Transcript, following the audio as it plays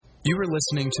You are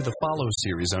listening to the Follow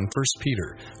series on 1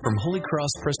 Peter from Holy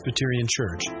Cross Presbyterian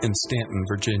Church in Stanton,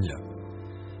 Virginia.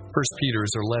 1 Peter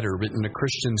is a letter written to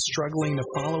Christians struggling to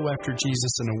follow after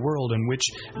Jesus in a world in which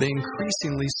they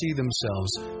increasingly see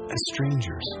themselves as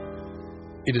strangers.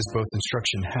 It is both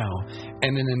instruction how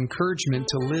and an encouragement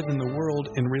to live in the world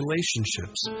in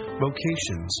relationships,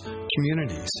 vocations,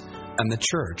 communities, and the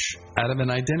church out of an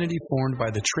identity formed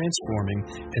by the transforming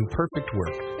and perfect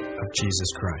work of Jesus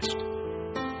Christ.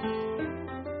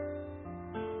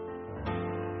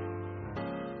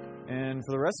 And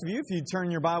for the rest of you, if you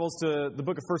turn your Bibles to the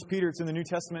book of 1 Peter, it's in the New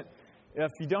Testament. If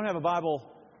you don't have a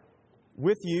Bible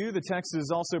with you, the text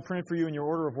is also printed for you in your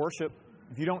order of worship.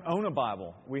 If you don't own a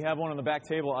Bible, we have one on the back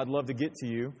table. I'd love to get to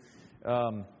you.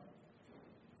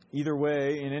 Either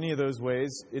way, in any of those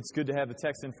ways, it's good to have the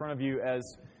text in front of you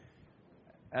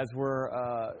as we're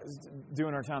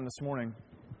doing our time this morning.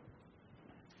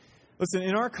 Listen,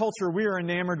 in our culture, we are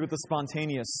enamored with the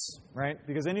spontaneous, right?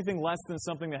 Because anything less than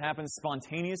something that happens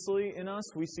spontaneously in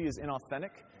us, we see as inauthentic.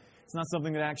 It's not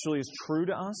something that actually is true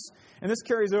to us. And this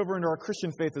carries over into our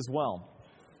Christian faith as well.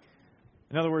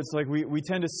 In other words, like we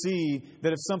tend to see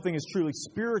that if something is truly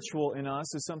spiritual in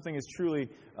us, if something is truly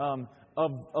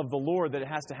of the Lord, that it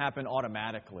has to happen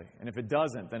automatically. And if it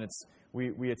doesn't, then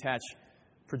we attach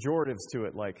pejoratives to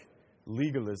it, like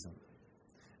legalism,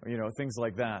 or, things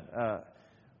like that.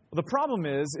 The problem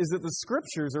is that the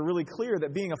Scriptures are really clear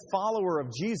that being a follower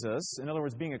of Jesus, in other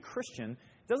words, being a Christian,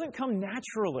 doesn't come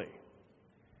naturally.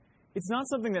 It's not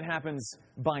something that happens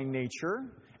by nature.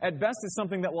 At best, it's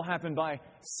something that will happen by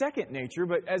second nature.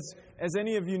 But as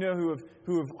any of you know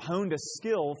who have honed a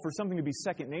skill, for something to be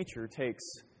second nature takes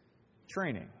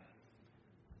training,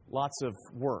 lots of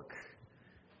work.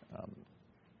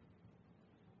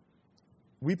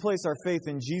 We place our faith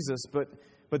in Jesus, but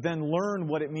then learn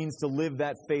what it means to live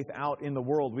that faith out in the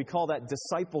world. We call that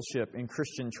discipleship in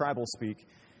Christian tribal speak.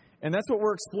 And that's what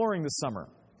we're exploring this summer.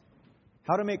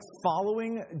 How to make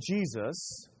following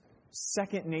Jesus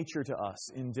second nature to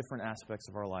us in different aspects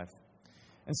of our life.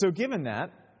 And so given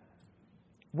that,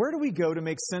 where do we go to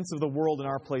make sense of the world and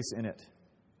our place in it?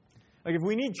 Like if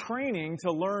we need training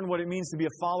to learn what it means to be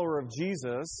a follower of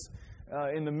Jesus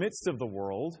in the midst of the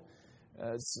world,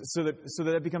 so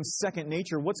that it becomes second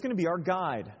nature, what's going to be our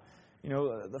guide?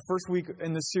 The first week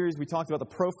in this series, we talked about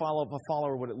the profile of a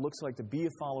follower, what it looks like to be a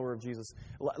follower of Jesus.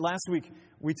 Last week,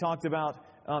 we talked about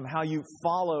how you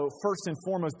follow first and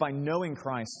foremost by knowing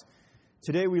Christ.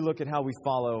 Today, we look at how we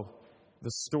follow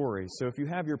the story. So if you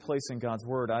have your place in God's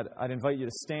Word, I'd invite you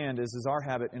to stand, as is our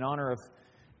habit, in honor of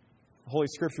Holy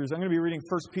Scriptures. I'm going to be reading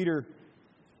 1 Peter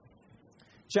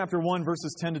chapter 1,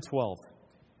 verses 10 to 12.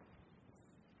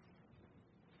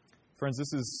 Friends,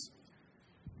 this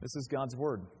is God's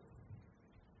Word.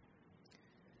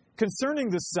 Concerning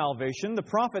this salvation, the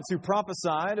prophets who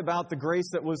prophesied about the grace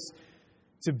that was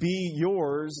to be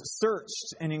yours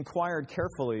searched and inquired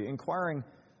carefully, inquiring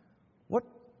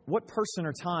what person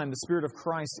or time the Spirit of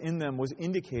Christ in them was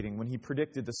indicating when He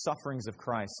predicted the sufferings of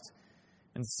Christ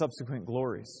and subsequent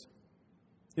glories.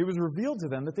 It was revealed to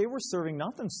them that they were serving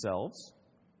not themselves,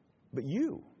 but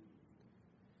you,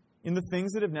 in the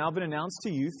things that have now been announced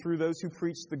to you through those who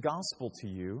preached the gospel to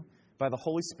you by the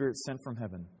Holy Spirit sent from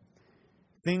heaven,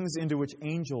 things into which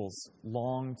angels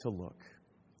long to look.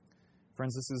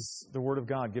 Friends, this is the Word of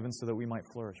God given so that we might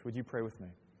flourish. Would you pray with me?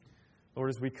 Lord,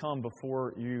 as we come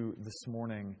before you this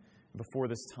morning, before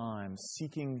this time,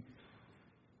 seeking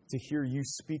to hear you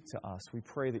speak to us, we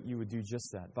pray that you would do just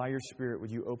that. By your Spirit,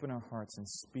 would you open our hearts and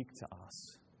speak to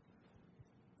us?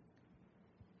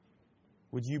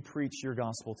 Would you preach your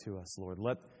gospel to us, Lord?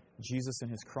 Let Jesus and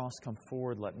His cross come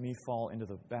forward. Let me fall into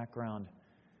the background.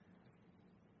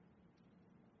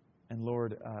 And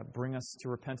Lord, bring us to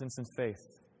repentance and faith,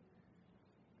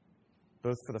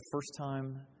 both for the first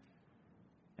time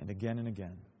and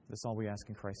again. This all we ask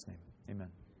in Christ's name. Amen.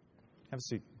 Have a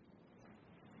seat.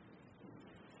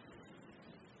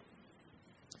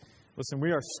 Listen,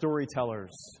 we are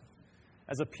storytellers.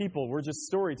 As a people, we're just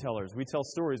storytellers. We tell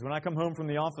stories. When I come home from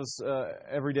the office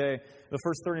every day, the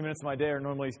first 30 minutes of my day are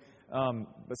normally,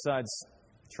 besides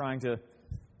trying to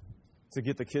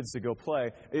get the kids to go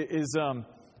play, is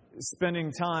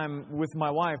spending time with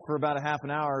my wife for about a half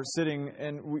an hour sitting,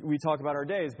 and we talk about our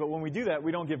days. But when we do that,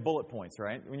 we don't give bullet points,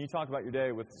 right? When you talk about your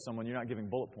day with someone, you're not giving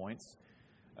bullet points.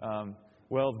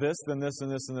 Well, this, then this,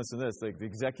 and this, and this, and this. Like the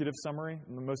executive summary,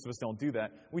 most of us don't do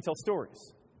that. We tell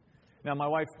stories. Now, my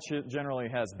wife generally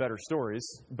has better stories,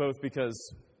 both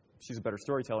because she's a better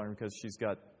storyteller and because she's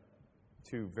got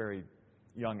two very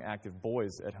young, active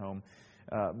boys at home.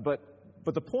 But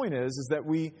the point is that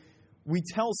we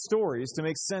tell stories to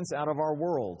make sense out of our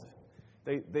world.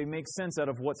 They make sense out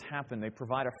of what's happened. They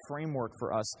provide a framework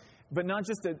for us, but not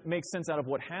just to make sense out of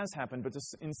what has happened, but to,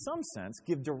 in some sense,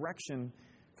 give direction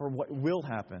for what will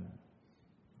happen.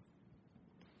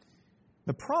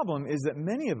 The problem is that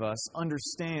many of us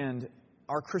understand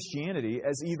our Christianity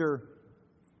as either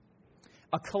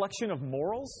a collection of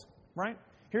morals, right?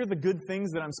 Here are the good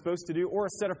things that I'm supposed to do, or a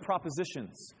set of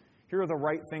propositions. Here are the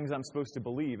right things I'm supposed to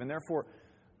believe. And therefore,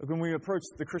 when we approach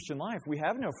the Christian life, we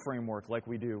have no framework like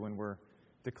we do when we're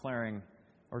declaring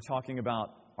or talking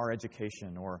about our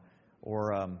education or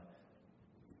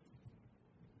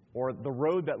the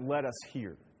road that led us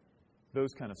here.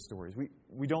 Those kind of stories.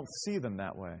 We don't see them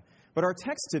that way. But our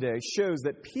text today shows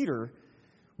that Peter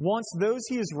wants those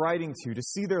he is writing to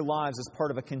see their lives as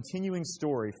part of a continuing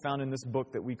story found in this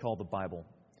book that we call the Bible.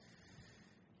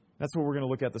 That's what we're going to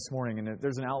look at this morning. And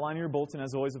there's an outline in your bulletin,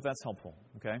 as always, if that's helpful.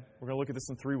 Okay? We're going to look at this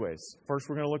in three ways. First,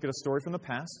 we're going to look at a story from the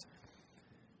past,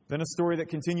 then a story that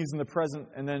continues in the present,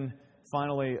 and then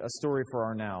finally a story for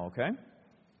our now. Okay?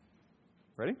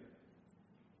 Ready?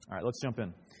 All right, let's jump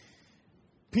in.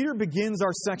 Peter begins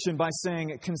our section by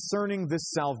saying, concerning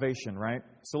this salvation, right?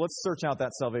 So let's search out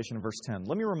that salvation in verse 10.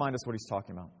 Let me remind us what he's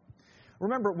talking about.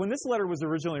 Remember, when this letter was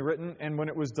originally written and when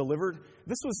it was delivered,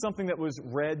 this was something that was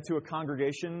read to a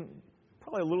congregation,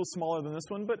 probably a little smaller than this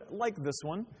one, but like this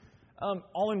one,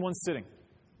 all in one sitting.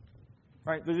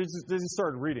 Right? They just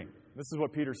started reading. This is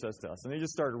what Peter says to us. And they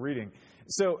just started reading.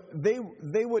 So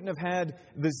they wouldn't have had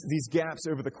these gaps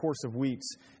over the course of weeks.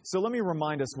 So let me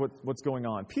remind us what's going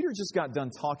on. Peter just got done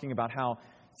talking about how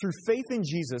through faith in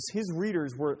Jesus, his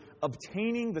readers were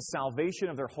obtaining the salvation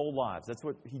of their whole lives. That's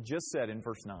what he just said in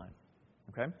verse 9.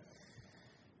 Okay?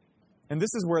 And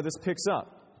this is where this picks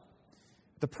up.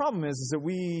 The problem is that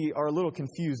we are a little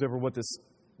confused over what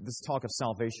this talk of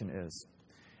salvation is.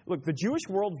 Look, the Jewish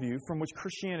worldview from which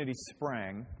Christianity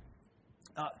sprang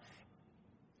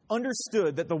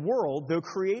understood that the world, though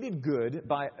created good,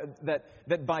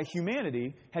 that by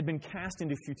humanity had been cast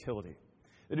into futility.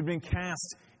 It had been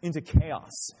cast into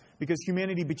chaos because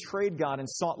humanity betrayed God and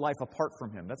sought life apart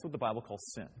from Him. That's what the Bible calls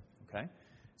sin. Okay?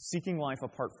 Seeking life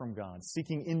apart from God,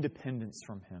 seeking independence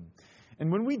from Him.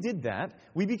 And when we did that,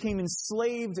 we became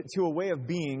enslaved to a way of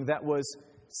being that was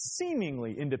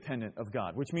seemingly independent of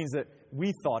God, which means that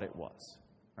we thought it was,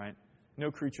 right?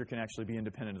 No creature can actually be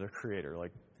independent of their Creator.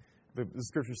 Like the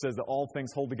Scripture says that all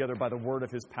things hold together by the word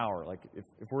of His power. Like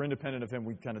if we're independent of Him,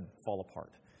 we kind of fall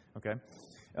apart. Okay?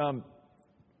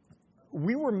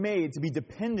 We were made to be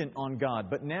dependent on God,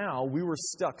 but now we were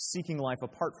stuck seeking life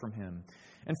apart from Him.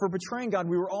 And for betraying God,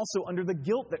 we were also under the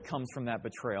guilt that comes from that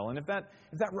betrayal. And if that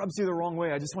rubs you the wrong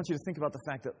way, I just want you to think about the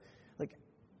fact that, like,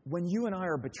 when you and I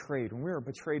are betrayed, when we are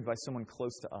betrayed by someone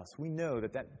close to us, we know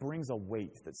that brings a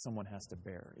weight that someone has to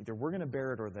bear. Either we're going to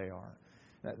bear it or they are.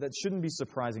 That shouldn't be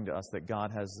surprising to us that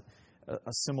God has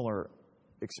a similar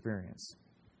experience.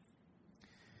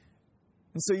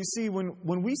 And so you see,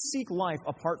 when we seek life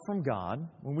apart from God,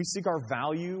 when we seek our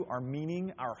value, our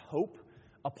meaning, our hope,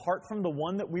 apart from the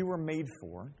one that we were made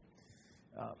for,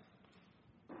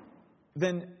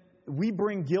 then we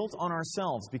bring guilt on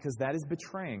ourselves because that is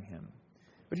betraying Him.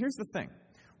 But here's the thing.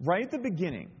 Right at the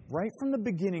beginning, right from the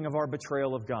beginning of our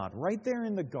betrayal of God, right there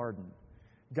in the garden,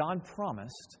 God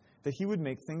promised that He would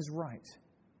make things right.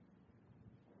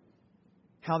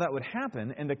 How that would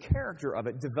happen and the character of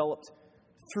it developed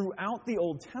throughout the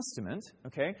Old Testament,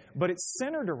 okay? But it's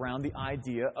centered around the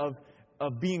idea of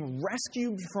being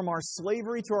rescued from our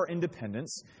slavery to our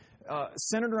independence,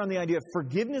 centered around the idea of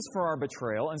forgiveness for our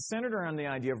betrayal, and centered around the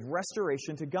idea of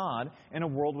restoration to God in a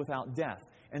world without death.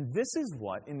 And this is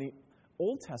what, in the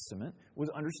Old Testament, was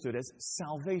understood as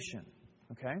salvation.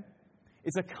 Okay?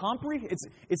 It's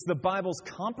the Bible's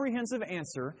comprehensive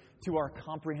answer to our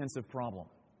comprehensive problem.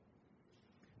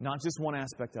 Not just one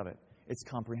aspect of it. It's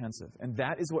comprehensive. And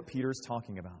that is what Peter is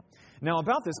talking about. Now,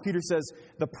 about this, Peter says,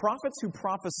 the prophets who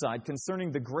prophesied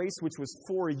concerning the grace which was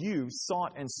for you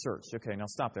sought and searched. Okay, now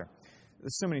stop there.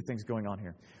 There's so many things going on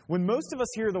here. When most of us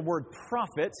hear the word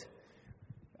prophet,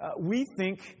 we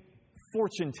think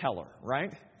fortune teller,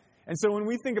 right? And so when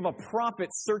we think of a prophet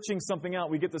searching something out,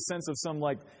 we get the sense of some,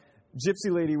 like,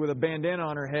 gypsy lady with a bandana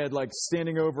on her head, like,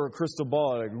 standing over a crystal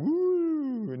ball, like,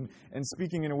 woo, and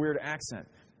speaking in a weird accent.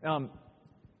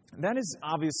 That is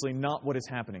obviously not what is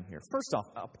happening here. First off,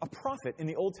 a prophet in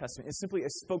the Old Testament is simply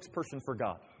a spokesperson for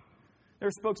God. They're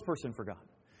a spokesperson for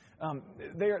God.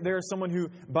 They are someone who,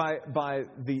 by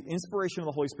the inspiration of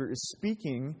the Holy Spirit, is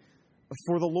speaking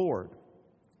for the Lord.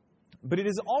 But it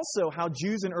is also how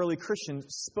Jews and early Christians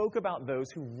spoke about those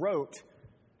who wrote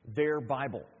their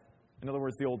Bible. In other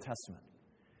words, the Old Testament.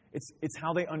 It's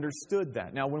how they understood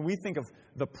that. Now, when we think of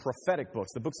the prophetic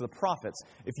books, the books of the prophets,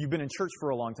 if you've been in church for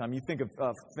a long time, you think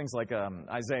of things like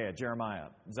Isaiah, Jeremiah,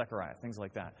 Zechariah, things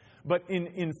like that. But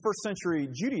in first century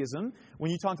Judaism,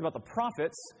 when you talked about the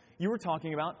prophets, you were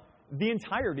talking about the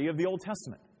entirety of the Old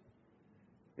Testament.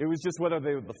 It was just whether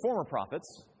they were the former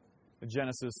prophets,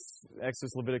 Genesis,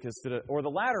 Exodus, Leviticus, or the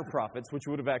latter prophets, which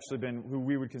would have actually been who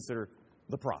we would consider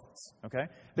the prophets. Okay?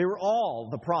 They were all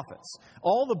the prophets.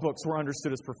 All the books were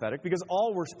understood as prophetic because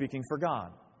all were speaking for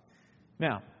God.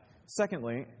 Now,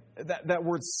 secondly, that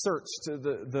word searched,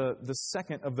 the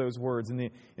second of those words in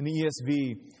the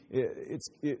ESV,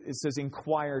 it says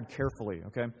inquired carefully.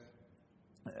 Okay?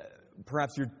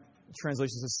 Perhaps your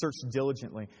translation says search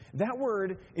diligently. That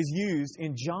word is used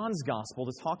in John's gospel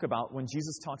to talk about when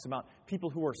Jesus talks about people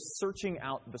who are searching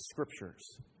out the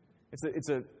scriptures. It's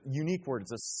a unique word.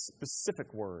 It's a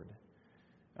specific word.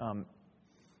 And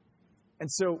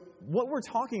so what we're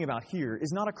talking about here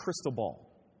is not a crystal ball.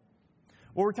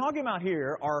 What we're talking about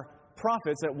here are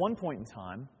prophets at one point in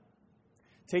time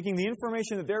taking the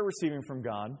information that they're receiving from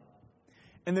God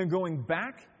and then going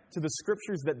back to the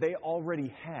scriptures that they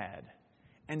already had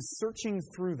and searching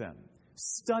through them,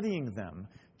 studying them,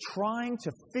 trying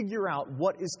to figure out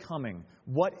what is coming,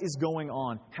 what is going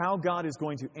on, how God is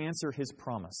going to answer His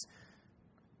promise.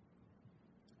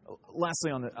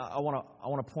 Lastly, I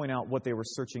want to point out what they were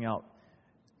searching out.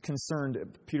 Concerned,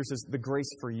 Peter says, the grace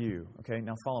for you. Okay,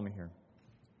 now follow me here.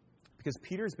 Because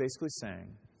Peter is basically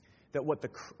saying that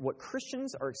what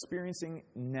Christians are experiencing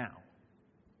now,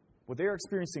 what they are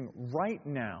experiencing right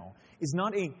now, is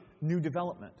not a new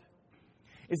development.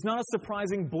 It's not a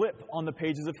surprising blip on the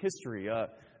pages of history.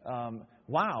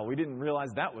 Wow, we didn't realize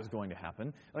that was going to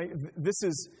happen. Like, this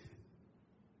is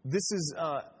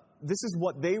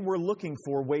what they were looking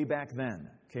for way back then.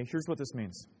 Okay, here's what this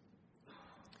means.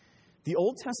 The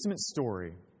Old Testament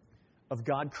story of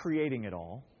God creating it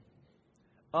all,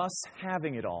 us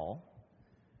having it all,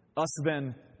 us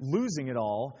then losing it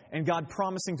all, and God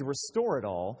promising to restore it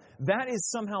all, that is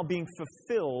somehow being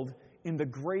fulfilled in the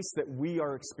grace that we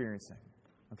are experiencing.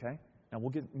 Okay? Now,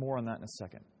 we'll get more on that in a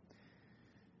second.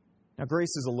 Now,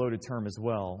 grace is a loaded term as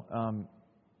well.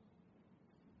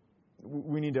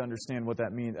 We need to understand what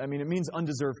that means. I mean, it means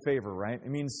undeserved favor, right? It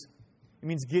means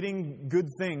getting good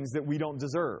things that we don't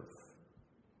deserve.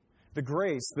 The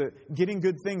grace, getting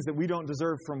good things that we don't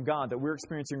deserve from God that we're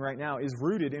experiencing right now is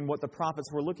rooted in what the prophets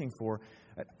were looking for.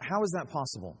 How is that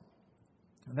possible?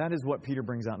 That is what Peter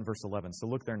brings out in verse 11. So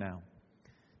look there now.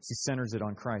 He centers it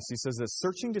on Christ. He says this,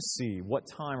 searching to see what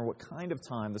time or what kind of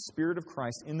time the Spirit of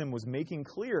Christ in them was making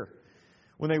clear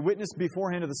when they witnessed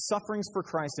beforehand of the sufferings for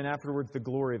Christ and afterwards the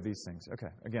glory of these things. Okay,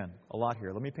 again, a lot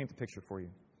here. Let me paint the picture for you.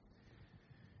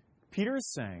 Peter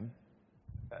is saying,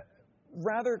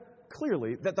 rather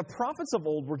clearly, that the prophets of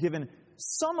old were given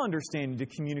some understanding to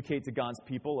communicate to God's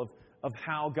people of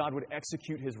how God would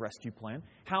execute His rescue plan,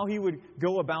 how He would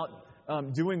go about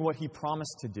doing what He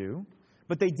promised to do,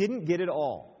 but they didn't get it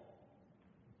all.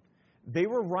 They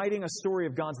were writing a story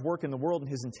of God's work in the world and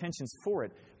His intentions for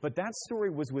it, but that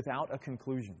story was without a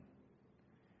conclusion.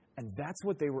 And that's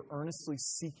what they were earnestly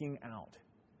seeking out.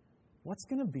 What's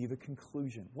going to be the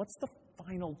conclusion? What's the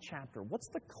final chapter? What's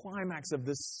the climax of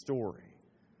this story?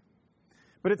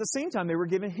 But at the same time, they were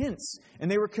given hints, and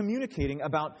they were communicating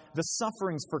about the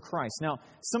sufferings for Christ. Now,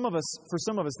 for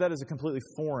some of us, that is a completely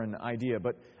foreign idea,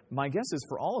 but my guess is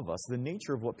for all of us, the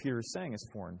nature of what Peter is saying is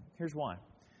foreign. Here's why.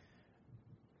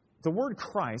 The word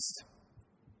Christ,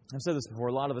 I've said this before,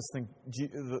 a lot of us think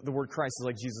the word Christ is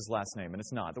like Jesus' last name, and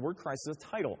it's not. The word Christ is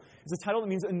a title. It's a title that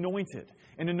means anointed.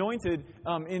 And anointed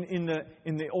in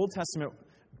the Old Testament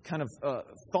kind of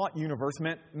thought universe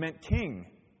meant king.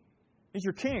 He's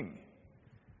your king.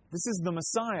 This is the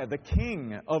Messiah, the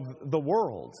King of the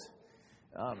world.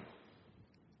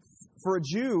 For a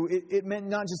Jew, it meant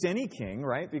not just any king,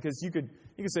 right? Because you could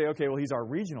say, okay, well, he's our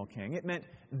regional king. It meant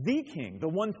the king, the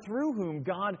one through whom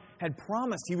God had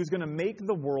promised He was going to make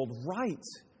the world right.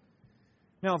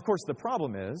 Now, of course, the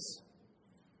problem is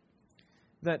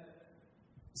that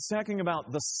talking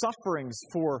about the sufferings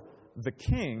for the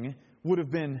king would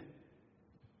have been,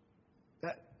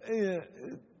 that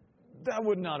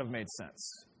would not have made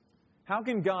sense. How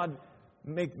can God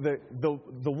make the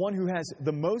one who has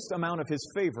the most amount of His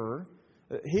favor,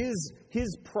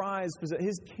 his prize,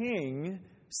 His king,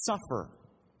 suffer?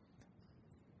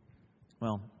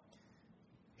 Well,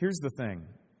 here's the thing.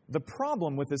 The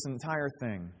problem with this entire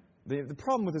thing, the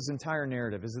problem with this entire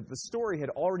narrative is that the story had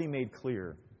already made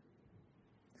clear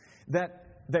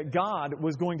that God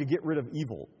was going to get rid of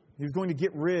evil. He was going to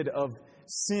get rid of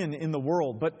sin in the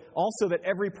world, but also that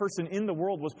every person in the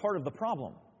world was part of the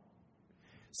problem.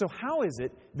 So how is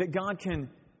it that God can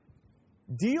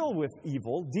deal with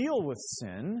evil, deal with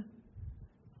sin,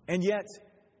 and yet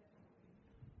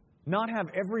not have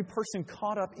every person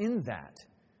caught up in that?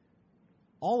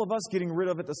 All of us getting rid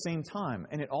of it at the same time.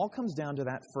 And it all comes down to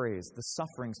that phrase, the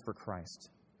sufferings for Christ.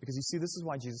 Because you see, this is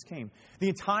why Jesus came. The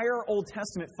entire Old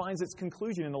Testament finds its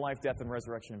conclusion in the life, death, and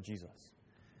resurrection of Jesus.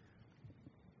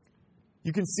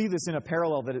 You can see this in a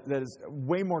parallel that is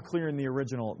way more clear in the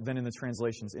original than in the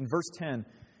translations. In verse 10,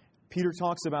 Peter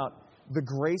talks about the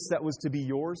grace that was to be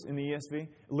yours in the ESV.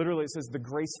 Literally, it says the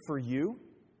grace for you.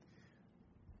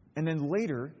 And then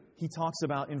later, he talks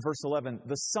about, in verse 11,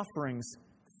 the sufferings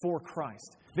for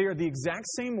Christ. They are the exact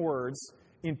same words,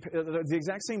 the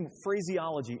exact same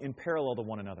phraseology in parallel to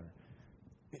one another.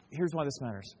 Here's why this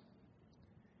matters.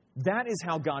 That is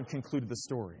how God concluded the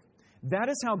story. That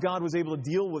is how God was able to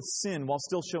deal with sin while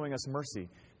still showing us mercy.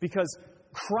 Because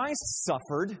Christ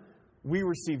suffered, we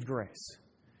received grace.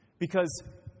 Because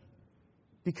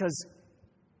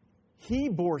He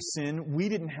bore sin, we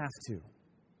didn't have to.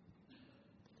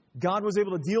 God was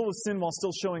able to deal with sin while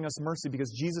still showing us mercy because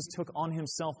Jesus took on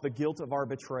Himself the guilt of our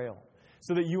betrayal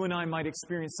so that you and I might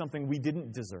experience something we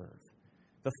didn't deserve,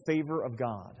 the favor of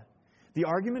God. The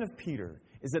argument of Peter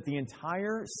is that the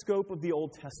entire scope of the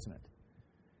Old Testament,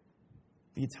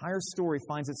 the entire story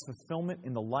finds its fulfillment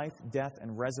in the life, death,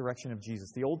 and resurrection of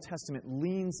Jesus. The Old Testament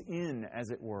leans in, as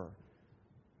it were,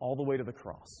 all the way to the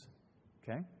cross.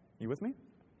 Okay? You with me?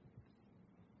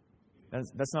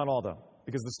 That's not all, though,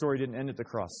 because the story didn't end at the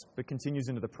cross, but continues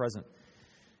into the present.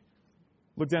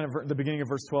 Look down at the beginning of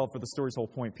verse 12 for the story's whole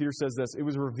point. Peter says this, "It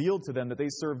was revealed to them that they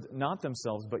served not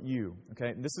themselves, but you." Okay?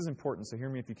 And this is important, so hear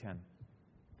me if you can.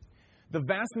 The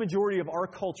vast majority of our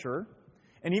culture,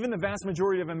 and even the vast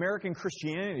majority of American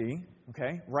Christianity,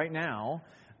 okay, right now,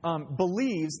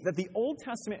 believes that the Old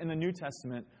Testament and the New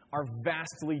Testament are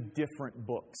vastly different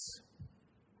books.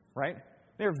 Right?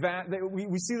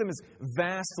 We see them as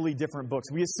vastly different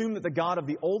books. We assume that the God of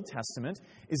the Old Testament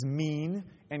is mean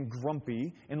and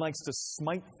grumpy and likes to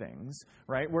smite things,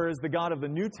 right? Whereas the God of the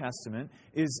New Testament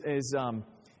is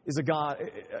a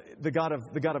God. The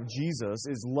God of Jesus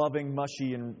is loving,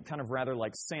 mushy, and kind of rather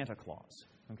like Santa Claus.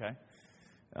 Okay.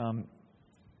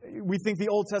 We think the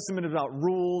Old Testament is about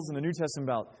rules and the New Testament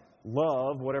about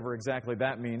love, whatever exactly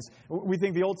that means. We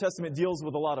think the Old Testament deals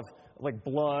with a lot of like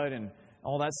blood and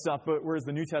all that stuff, but whereas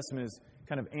the New Testament is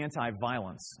kind of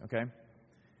anti-violence, okay?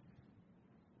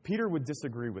 Peter would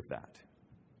disagree with that.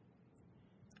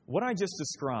 What I just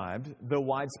described, though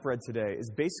widespread today,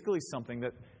 is basically something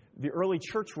that the early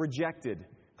church rejected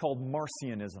called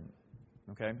Marcionism,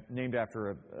 okay? Named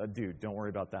after a dude. Don't worry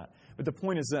about that. But the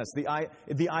point is this.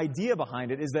 The idea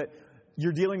behind it is that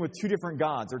you're dealing with two different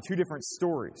gods or two different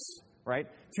stories, right?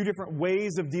 Two different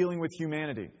ways of dealing with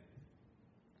humanity.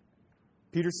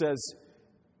 Peter says,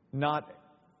 not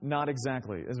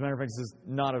exactly. As a matter of fact, he says,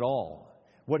 not at all.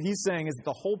 What he's saying is that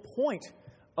the whole point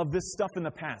of this stuff in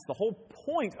the past, the whole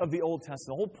point of the Old Testament,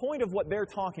 the whole point of what they're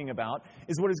talking about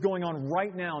is what is going on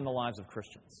right now in the lives of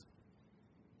Christians.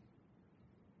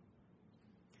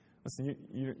 Listen,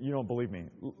 you don't believe me.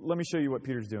 Let me show you what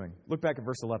Peter's doing. Look back at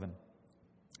verse 11.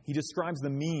 He describes the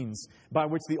means by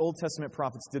which the Old Testament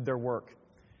prophets did their work.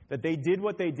 That they did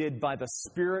what they did by the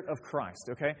Spirit of Christ,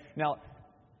 okay? Now,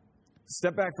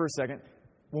 step back for a second.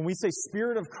 When we say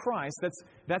Spirit of Christ,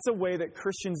 that's a way that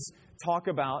Christians talk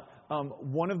about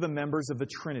one of the members of the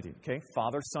Trinity. Okay,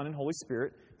 Father, Son, and Holy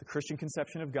Spirit. The Christian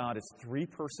conception of God is three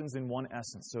persons in one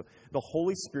essence. So the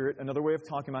Holy Spirit, another way of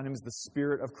talking about Him, is the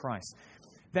Spirit of Christ.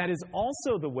 That is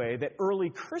also the way that early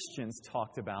Christians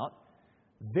talked about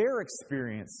their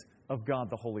experience of God,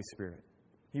 the Holy Spirit.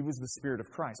 He was the Spirit of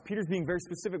Christ. Peter's being very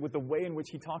specific with the way in which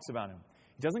he talks about Him.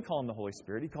 He doesn't call Him the Holy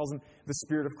Spirit. He calls Him the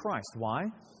Spirit of Christ. Why?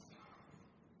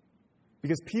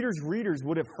 Because Peter's readers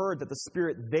would have heard that the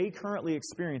Spirit they currently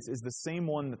experience is the same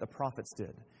one that the prophets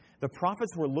did. The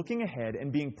prophets were looking ahead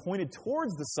and being pointed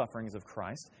towards the sufferings of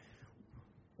Christ,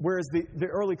 whereas the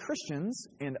early Christians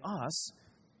and us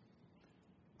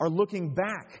are looking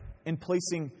back and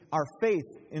placing our faith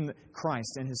in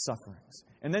Christ and His sufferings.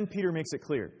 And then Peter makes it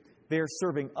clear. They are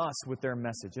serving us with their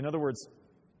message. In other words,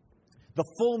 the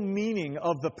full meaning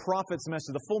of the prophet's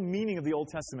message, the full meaning of the Old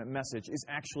Testament message is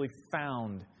actually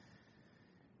found,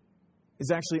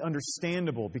 is actually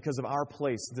understandable because of our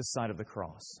place this side of the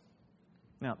cross.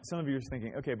 Now, some of you are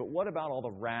thinking, okay, but what about all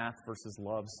the wrath versus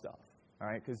love stuff? All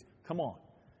right, because come on.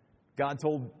 God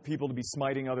told people to be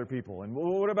smiting other people. And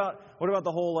what about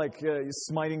the whole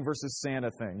smiting versus Santa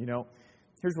thing? You know,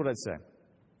 here's what I'd say.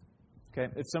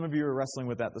 Okay, if some of you are wrestling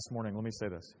with that this morning, let me say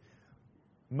this.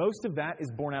 Most of that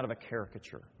is born out of a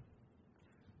caricature,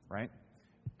 right?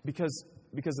 Because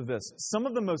because of this. Some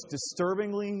of the most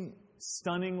disturbingly,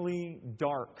 stunningly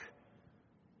dark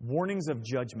warnings of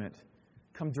judgment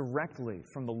come directly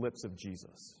from the lips of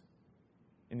Jesus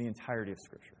in the entirety of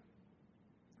Scripture.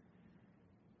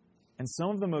 And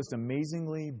some of the most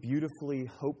amazingly, beautifully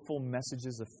hopeful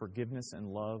messages of forgiveness and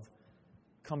love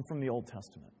come from the Old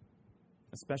Testament,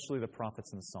 especially the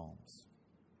prophets and the Psalms.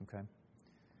 Okay?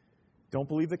 Don't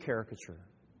believe the caricature.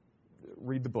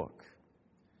 Read the book.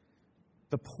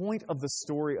 The point of the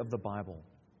story of the Bible,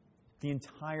 the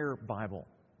entire Bible,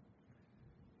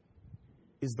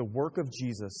 is the work of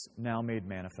Jesus now made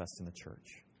manifest in the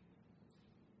church.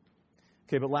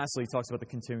 Okay, but lastly, he talks about the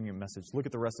continuing message. Look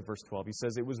at the rest of verse 12. He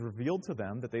says, "It was revealed to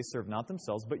them that they serve not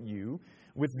themselves, but you,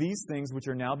 with these things which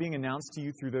are now being announced to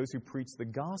you through those who preach the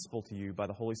gospel to you by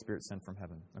the Holy Spirit sent from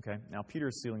heaven." Okay, now Peter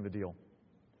is sealing the deal.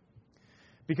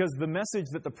 Because the message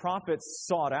that the prophets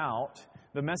sought out,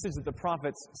 the message that the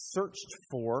prophets searched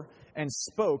for and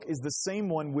spoke, is the same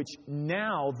one which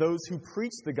now those who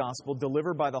preach the gospel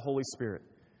deliver by the Holy Spirit.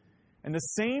 And the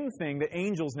same thing that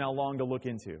angels now long to look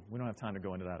into. We don't have time to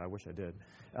go into that. I wish I did.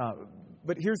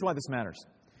 But here's why this matters.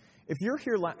 If you were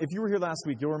here last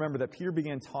week, you'll remember that Peter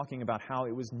began talking about how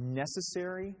it was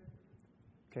necessary,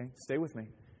 okay, stay with me,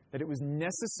 that it was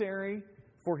necessary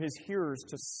for his hearers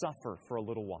to suffer for a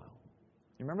little while.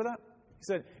 You remember that? He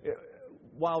said,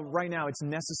 while right now it's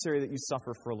necessary that you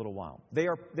suffer for a little while. They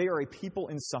are a people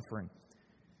in suffering.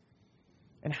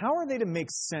 And how are they to make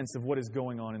sense of what is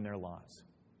going on in their lives?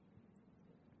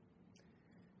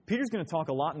 Peter's going to talk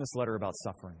a lot in this letter about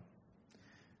suffering.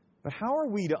 But how are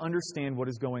we to understand what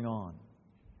is going on?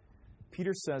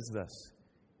 Peter says this: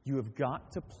 you have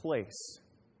got to place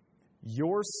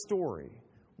your story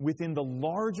within the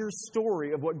larger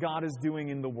story of what God is doing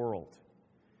in the world.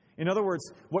 In other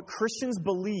words, what Christians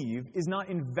believe is not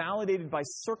invalidated by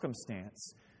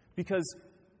circumstance, because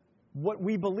what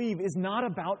we believe is not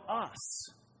about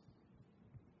us.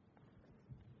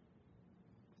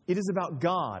 It is about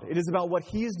God. It is about what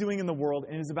He is doing in the world,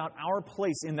 and it is about our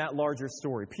place in that larger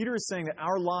story. Peter is saying that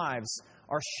our lives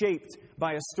are shaped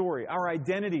by a story. Our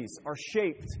identities are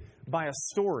shaped by a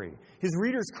story. His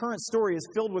readers' current story is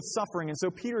filled with suffering, and so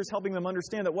Peter is helping them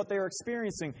understand that what they are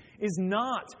experiencing is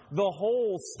not the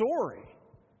whole story.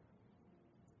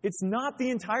 It's not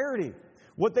the entirety.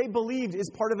 What they believed is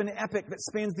part of an epic that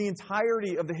spans the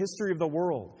entirety of the history of the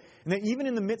world. And that even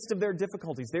in the midst of their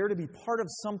difficulties, they are to be part of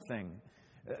something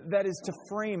that is to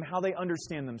frame how they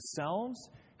understand themselves,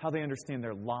 how they understand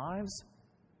their lives,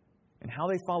 and how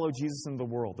they follow Jesus into the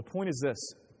world. The point is this: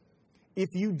 if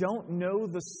you don't know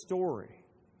the story,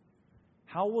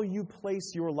 how will you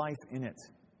place your life in it?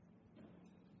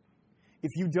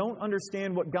 If you don't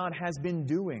understand what God has been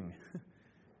doing,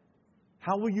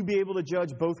 how will you be able to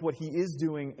judge both what He is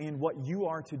doing and what you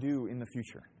are to do in the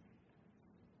future?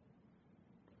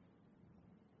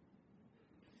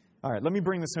 All right, let me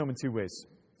bring this home in two ways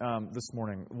this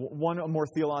morning. One more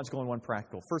theological and one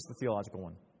practical. First, the theological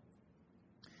one.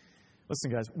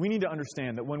 Listen, guys, we need to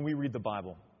understand that when we read the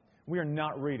Bible, we are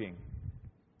not reading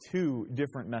two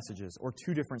different messages or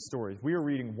two different stories. We are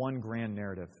reading one grand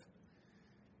narrative.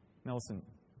 Now listen,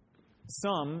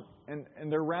 some, and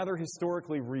they're rather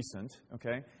historically recent,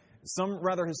 okay? Some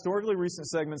rather historically recent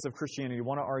segments of Christianity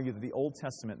want to argue that the Old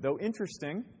Testament, though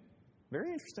interesting,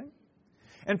 very interesting,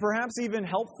 and perhaps even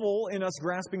helpful in us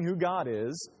grasping who God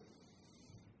is,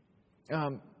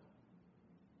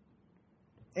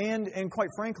 and quite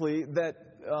frankly, that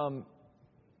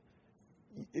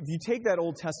if you take that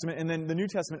Old Testament and then the New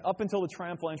Testament up until the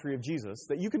triumphal entry of Jesus,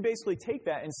 that you can basically take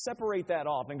that and separate that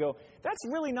off and go, that's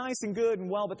really nice and good and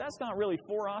well, but that's not really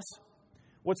for us.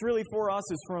 What's really for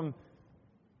us is from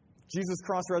Jesus'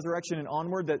 cross resurrection and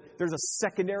onward, that there's a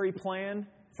secondary plan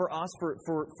for us,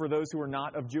 for those who are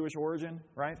not of Jewish origin,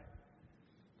 right?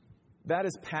 That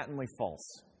is patently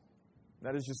false.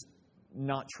 That is just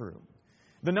not true.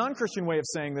 The non-Christian way of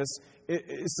saying this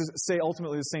is to say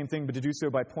ultimately the same thing, but to do so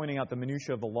by pointing out the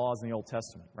minutiae of the laws in the Old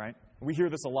Testament, right? We hear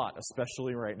this a lot,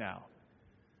 especially right now.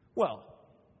 Well,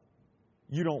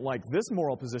 you don't like this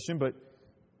moral position, but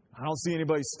I don't see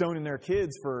anybody stoning their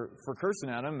kids for cursing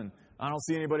at them, and I don't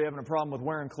see anybody having a problem with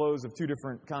wearing clothes of two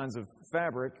different kinds of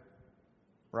fabric,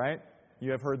 right?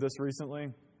 You have heard this recently?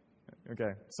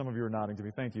 Okay, some of you are nodding to me.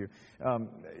 Thank you.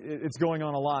 It's going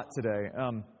on a lot today.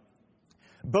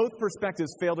 Both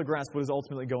perspectives fail to grasp what is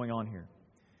ultimately going on here.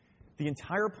 The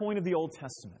entire point of the Old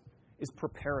Testament is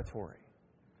preparatory.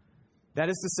 That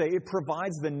is to say, it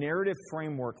provides the narrative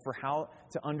framework for how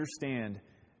to understand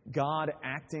God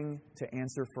acting to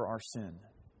answer for our sin.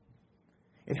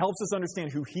 It helps us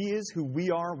understand who He is, who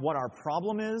we are, what our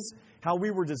problem is, how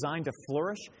we were designed to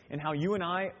flourish, and how you and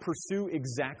I pursue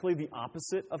exactly the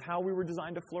opposite of how we were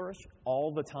designed to flourish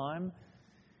all the time.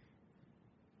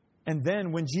 And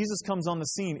then when Jesus comes on the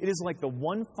scene, it is like the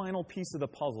one final piece of the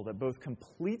puzzle that both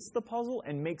completes the puzzle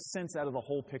and makes sense out of the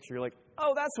whole picture. You're like,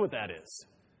 oh, that's what that is.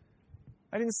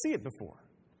 I didn't see it before.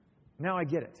 Now I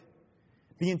get it.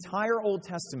 The entire Old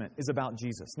Testament is about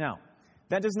Jesus. Now,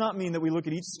 that does not mean that we look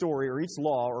at each story or each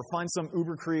law or find some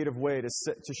uber creative way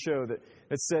to show that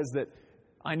says that,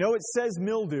 I know it says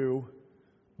mildew,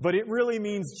 but it really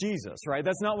means Jesus, right?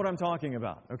 That's not what I'm talking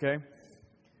about, okay?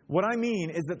 What I mean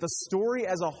is that the story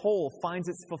as a whole finds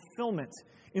its fulfillment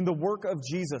in the work of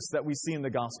Jesus that we see in the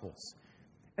Gospels.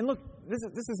 And look, this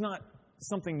is not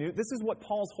something new. This is what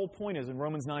Paul's whole point is in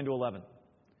Romans 9 to 11.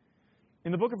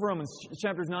 In the book of Romans,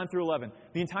 chapters 9 through 11,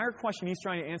 the entire question he's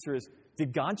trying to answer is,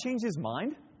 did God change His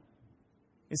mind?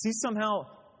 Is He somehow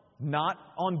not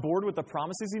on board with the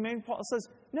promises He made? Paul says,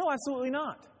 no, absolutely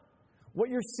not. What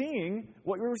we're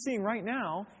seeing right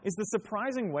now is the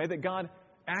surprising way that God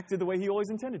acted the way He always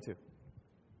intended to.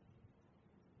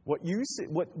 What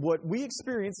we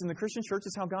experience in the Christian church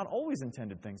is how God always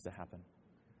intended things to happen.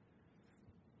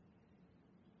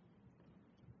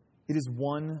 It is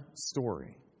one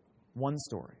story. One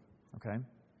story. Okay?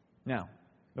 Now,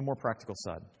 the more practical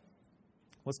side.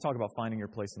 Let's talk about finding your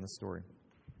place in the story.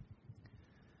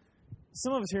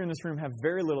 Some of us here in this room have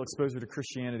very little exposure to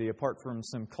Christianity apart from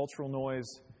some cultural noise,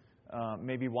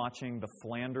 maybe watching the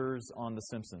Flanders on The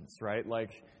Simpsons, right?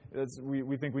 Like,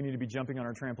 we think we need to be jumping on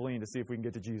our trampoline to see if we can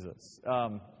get to Jesus.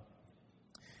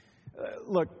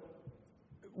 Look,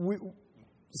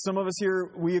 some of us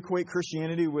here, we equate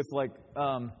Christianity with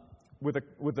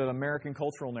with an American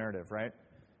cultural narrative, right?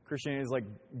 Christianity is like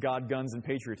God, guns, and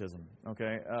patriotism,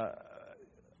 okay?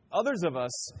 Others of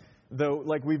us, though,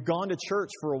 like we've gone to church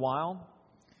for a while,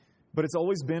 but it's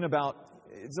always been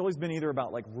either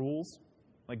about like rules,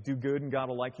 like do good and God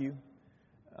will like you,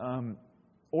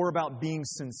 or about being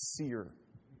sincere,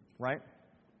 right?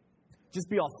 Just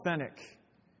be authentic.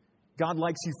 God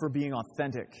likes you for being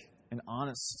authentic and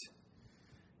honest.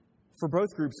 For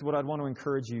both groups, what I'd want to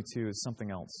encourage you to is something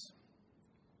else.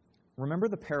 Remember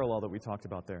the parallel that we talked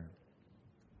about there.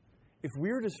 If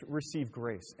we were to receive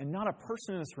grace, and not a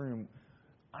person in this room,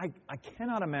 I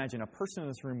cannot imagine a person in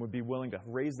this room would be willing to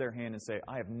raise their hand and say,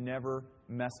 I have never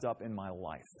messed up in my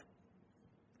life.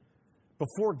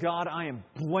 Before God, I am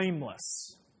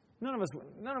blameless. None of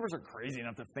us are crazy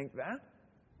enough to think that.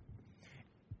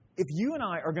 If you and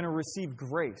I are going to receive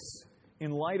grace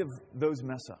in light of those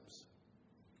mess-ups,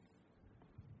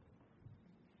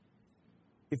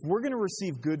 if we're going to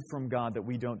receive good from God that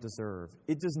we don't deserve,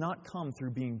 it does not come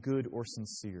through being good or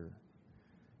sincere.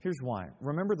 Here's why.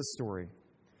 Remember the story.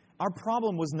 Our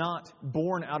problem was not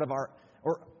born out of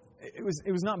it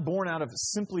was not born out of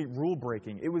simply rule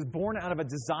breaking. It was born out of a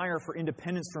desire for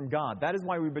independence from God. That is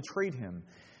why we betrayed Him.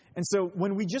 And so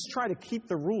when we just try to keep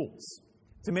the rules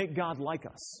to make God like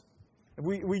us, if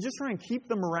we just try and keep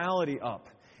the morality up,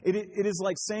 it is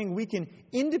like saying we can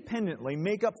independently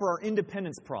make up for our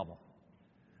independence problem.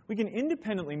 We can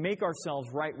independently make ourselves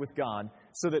right with God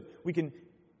so that we can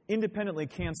independently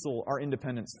cancel our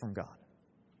independence from God.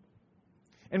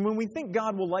 And when we think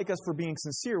God will like us for being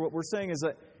sincere, what we're saying is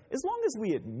that as long as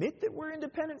we admit that we're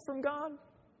independent from God,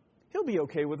 He'll be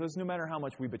okay with us no matter how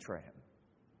much we betray Him.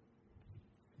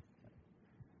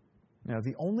 Now,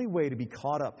 the only way to be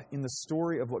caught up in the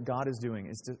story of what God is doing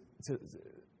is the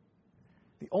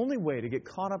only way to get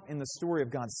caught up in the story of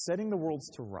God setting the worlds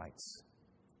to rights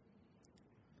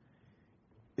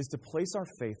is to place our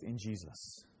faith in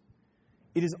Jesus.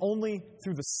 It is only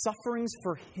through the sufferings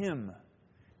for Him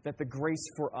that the grace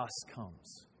for us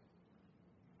comes.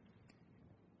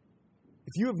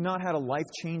 If you have not had a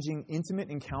life-changing,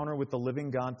 intimate encounter with the living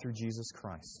God through Jesus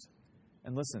Christ,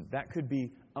 and listen, that could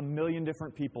be 1 million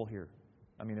different people here.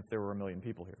 I mean, if there were 1 million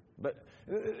people here. But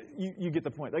you get the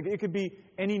point. Like, it could be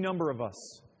any number of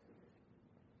us.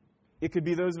 It could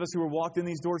be those of us who have walked in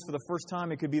these doors for the first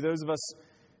time. It could be those of us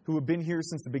who have been here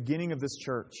since the beginning of this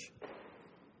church.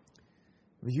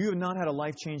 If you have not had a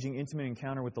life-changing, intimate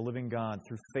encounter with the living God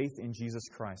through faith in Jesus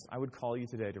Christ, I would call you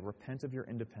today to repent of your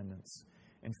independence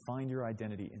and find your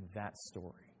identity in that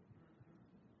story.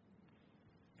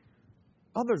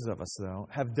 Others of us, though,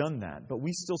 have done that, but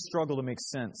we still struggle to make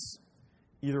sense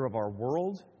either of our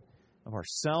world, of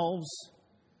ourselves,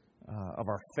 of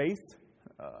our faith,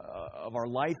 of our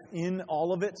life in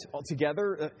all of it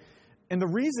together. And the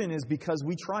reason is because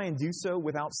we try and do so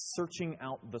without searching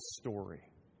out the story.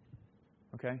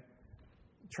 Okay?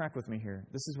 Track with me here.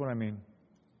 This is what I mean.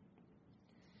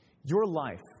 Your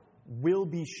life will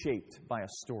be shaped by a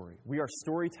story. We are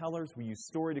storytellers. We use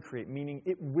story to create meaning.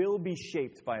 It will be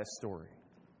shaped by a story.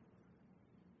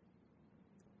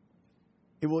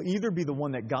 It will either be the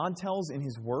one that God tells in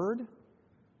His Word,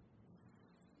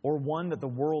 or one that the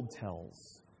world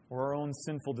tells, or our own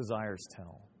sinful desires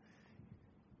tell.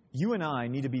 You and I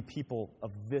need to be people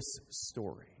of this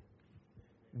story,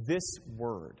 this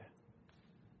Word.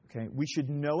 Okay? We should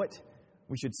know it.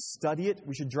 We should study it.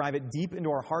 We should drive it deep into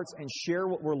our hearts and share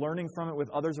what we're learning from it with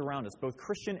others around us, both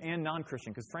Christian and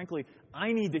non-Christian. Because frankly,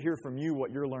 I need to hear from you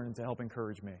what you're learning to help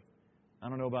encourage me. I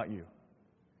don't know about you.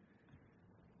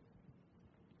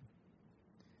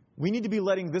 We need to be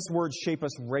letting this Word shape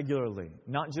us regularly,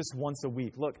 not just once a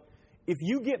week. Look, if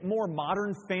you get more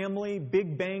Modern Family,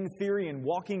 Big Bang Theory, and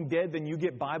Walking Dead than you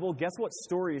get Bible, guess what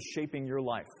story is shaping your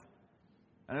life?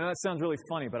 I know that sounds really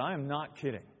funny, but I am not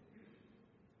kidding.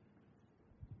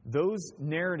 Those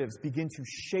narratives begin to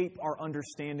shape our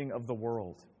understanding of the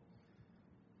world.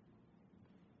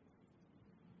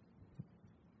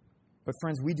 But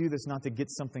friends, we do this not to get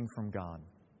something from God.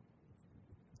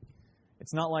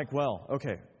 It's not like, well,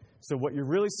 okay, so what you're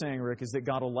really saying, Rick, is that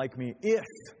God will like me if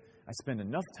I spend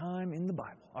enough time in the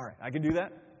Bible. All right, I can do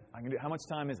that. I can do. How much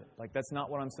time is it? Like, that's not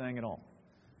what I'm saying at all.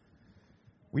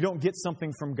 We don't get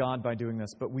something from God by doing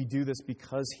this, but we do this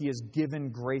because He has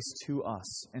given grace to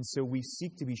us. And so we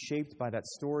seek to be shaped by that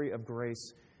story of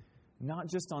grace, not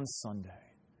just on Sunday,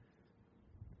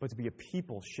 but to be a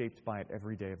people shaped by it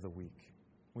every day of the week.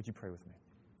 Would you pray with me?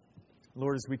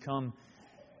 Lord, as we come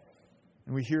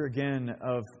and we hear again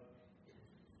of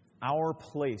our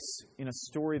place in a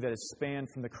story that has spanned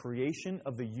from the creation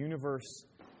of the universe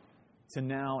to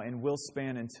now and will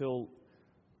span until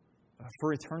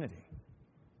for eternity.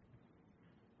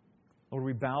 Lord,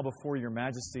 we bow before Your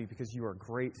majesty because You are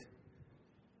great.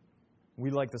 We,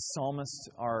 like the psalmist,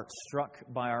 are struck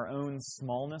by our own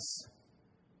smallness.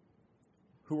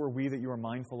 Who are we that You are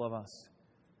mindful of us?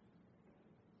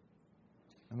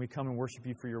 And we come and worship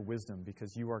You for Your wisdom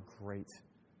because You are great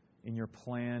in Your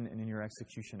plan and in Your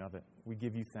execution of it. We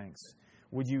give You thanks.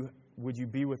 Would you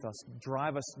be with us?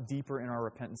 Drive us deeper in our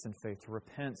repentance and faith, to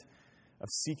repent of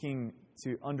seeking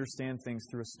to understand things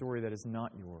through a story that is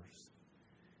not Yours.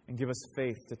 And give us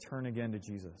faith to turn again to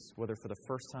Jesus, whether for the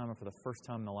first time or for the first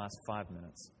time in the last 5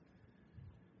 minutes.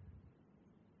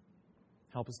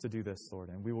 Help us to do this, Lord,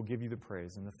 and we will give You the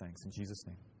praise and the thanks. In Jesus'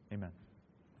 name, amen.